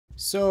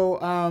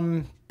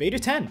Beta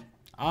 10.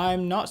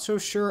 I'm not so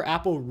sure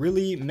Apple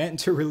really meant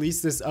to release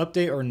this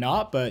update or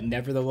not, but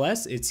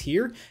nevertheless, it's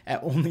here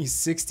at only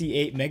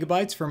 68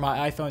 megabytes for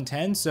my iPhone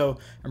 10, so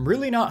I'm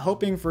really not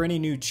hoping for any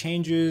new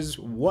changes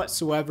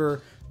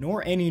whatsoever,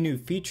 nor any new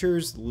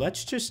features.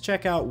 Let's just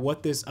check out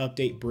what this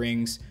update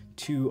brings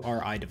to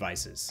our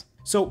iDevices.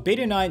 So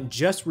Beta 9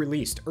 just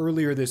released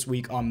earlier this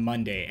week on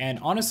Monday, and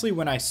honestly,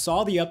 when I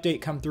saw the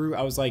update come through,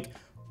 I was like,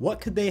 what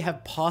could they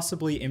have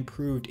possibly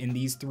improved in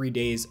these 3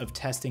 days of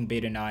testing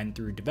Beta 9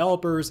 through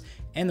developers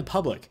and the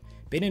public?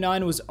 Beta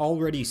 9 was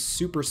already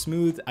super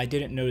smooth, I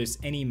didn't notice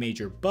any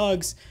major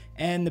bugs,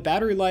 and the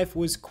battery life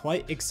was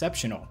quite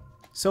exceptional.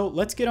 So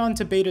let's get on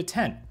to Beta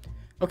 10.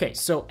 Okay,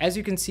 so as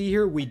you can see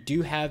here, we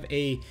do have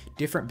a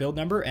different build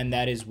number, and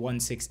that is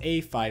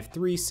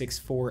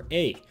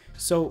 16A5364A.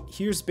 So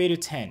here's Beta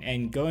 10,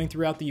 and going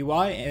throughout the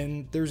UI,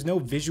 and there's no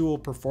visual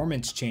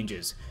performance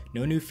changes,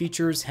 no new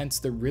features, hence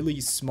the really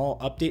small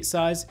update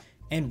size,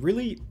 and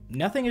really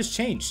nothing has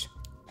changed.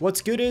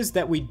 What's good is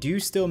that we do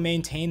still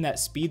maintain that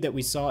speed that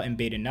we saw in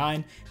Beta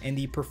 9, and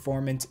the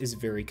performance is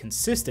very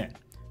consistent.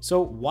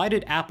 So why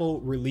did Apple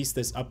release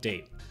this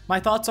update? My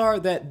thoughts are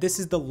that this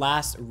is the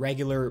last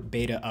regular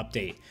beta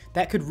update.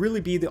 That could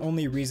really be the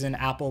only reason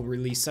Apple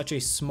released such a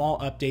small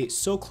update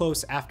so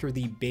close after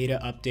the beta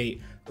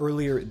update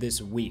earlier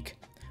this week.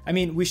 I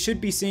mean, we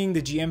should be seeing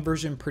the GM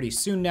version pretty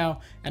soon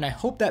now, and I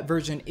hope that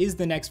version is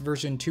the next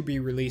version to be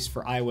released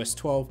for iOS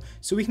 12,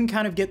 so we can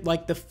kind of get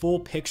like the full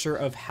picture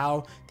of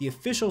how the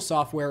official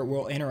software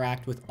will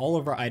interact with all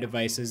of our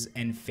iDevices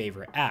and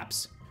favorite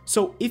apps.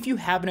 So if you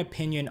have an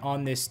opinion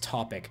on this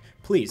topic,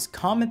 please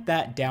comment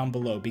that down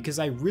below, because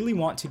I really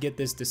want to get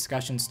this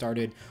discussion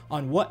started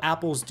on what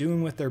Apple's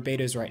doing with their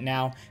betas right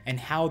now and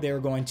how they're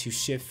going to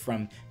shift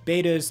from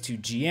betas to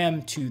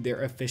GM to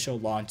their official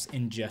launch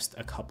in just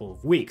a couple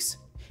of weeks.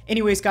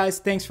 Anyways guys,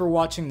 thanks for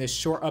watching this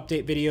short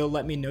update video.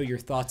 Let me know your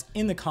thoughts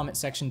in the comment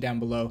section down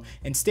below,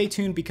 and stay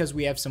tuned because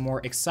we have some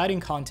more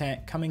exciting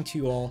content coming to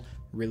you all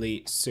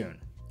really soon.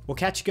 We'll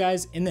catch you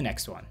guys in the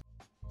next one.